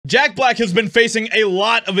Jack Black has been facing a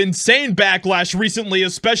lot of insane backlash recently,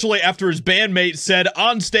 especially after his bandmate said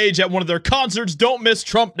on stage at one of their concerts, "Don't miss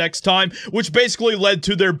Trump next time," which basically led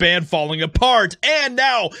to their band falling apart. And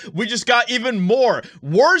now we just got even more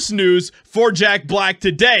worse news for Jack Black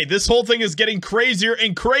today. This whole thing is getting crazier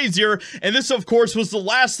and crazier, and this of course was the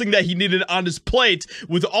last thing that he needed on his plate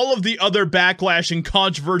with all of the other backlash and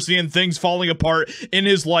controversy and things falling apart in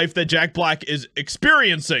his life that Jack Black is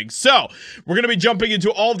experiencing. So we're going to be jumping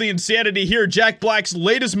into all the insanity here. Jack Black's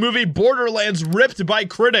latest movie, Borderlands, ripped by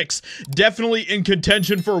critics, definitely in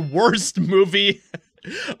contention for worst movie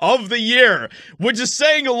of the year, which is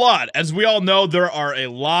saying a lot. As we all know, there are a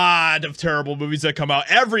lot of terrible movies that come out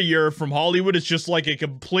every year from Hollywood. It's just like a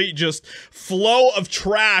complete just flow of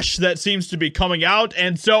trash that seems to be coming out.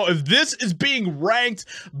 And so if this is being ranked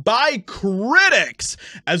by critics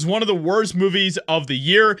as one of the worst movies of the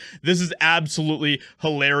year, this is absolutely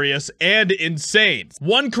hilarious and insane.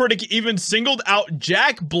 One critic even singled out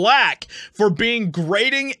Jack Black for being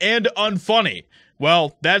grating and unfunny.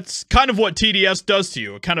 Well, that's kind of what TDS does to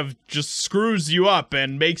you. It kind of just screws you up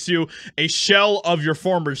and makes you a shell of your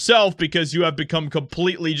former self because you have become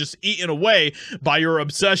completely just eaten away by your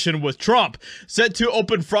obsession with Trump. Set to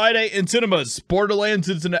open Friday in cinemas, Borderlands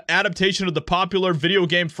is an adaptation of the popular video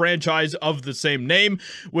game franchise of the same name,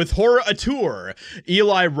 with horror auteur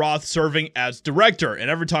Eli Roth serving as director. And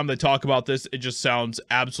every time they talk about this, it just sounds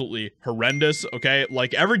absolutely horrendous, okay?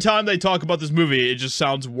 Like, every time they talk about this movie, it just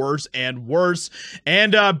sounds worse and worse.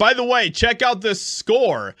 And by the way, check out this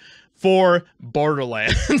score for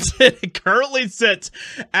Borderlands. It currently sits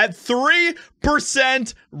at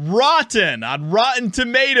 3% rotten on Rotten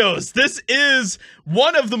Tomatoes. This is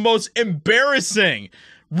one of the most embarrassing,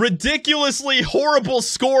 ridiculously horrible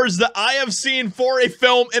scores that I have seen for a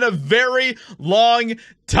film in a very long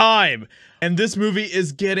time. And this movie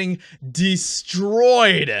is getting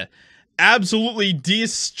destroyed. Absolutely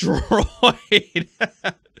destroyed.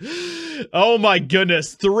 Oh my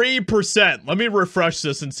goodness, 3%. Let me refresh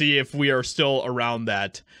this and see if we are still around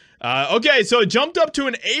that. Okay, so it jumped up to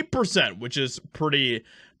an 8%, which is pretty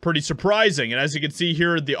surprising. And as you can see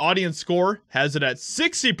here, the audience score has it at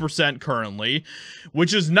 60% currently,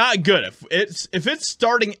 which is not good. If it's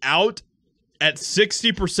starting out at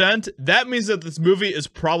 60%, that means that this movie is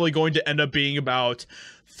probably going to end up being about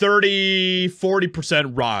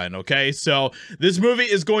 30-40% rotten, okay? So this movie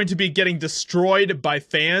is going to be getting destroyed by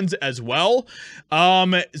fans as well.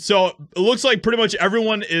 So it looks like pretty much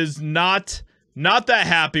everyone is not that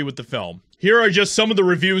happy with the film. Here are just some of the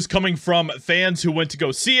reviews coming from fans who went to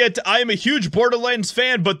go see it. I am a huge Borderlands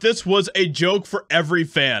fan, but this was a joke for every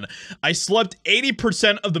fan. I slept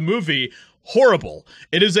 80% of the movie. Horrible.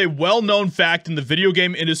 It is a well-known fact in the video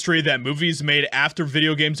game industry that movies made after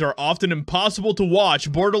video games are often impossible to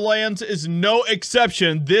watch. Borderlands is no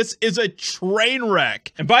exception. This is a train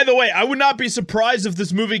wreck. And by the way, I would not be surprised if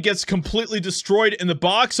this movie gets completely destroyed in the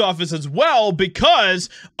box office as well because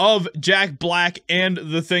of Jack Black and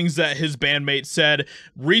the things that his bandmate said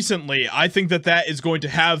recently. I think that that is going to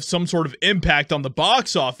have some sort of impact on the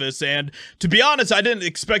box office, and to be honest, I didn't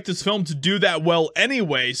expect this film to do that well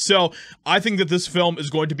anyway, so I think that this film is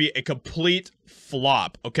going to be a complete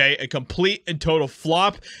flop, okay? A complete and total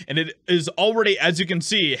flop, and it is already, as you can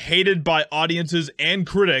see, hated by audiences and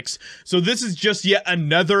critics. So this is just yet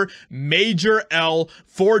another major L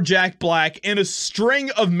for Jack Black in a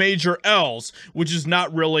string of major L's, which is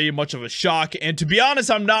not really much of a shock. And to be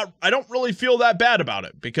honest, I don't really feel that bad about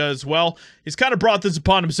it because, well, he's kind of brought this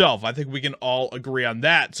upon himself. I think we can all agree on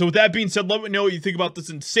that. So with that being said, let me know what you think about this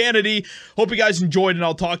insanity. Hope you guys enjoyed, and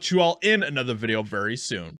I'll talk to you all in another video very soon.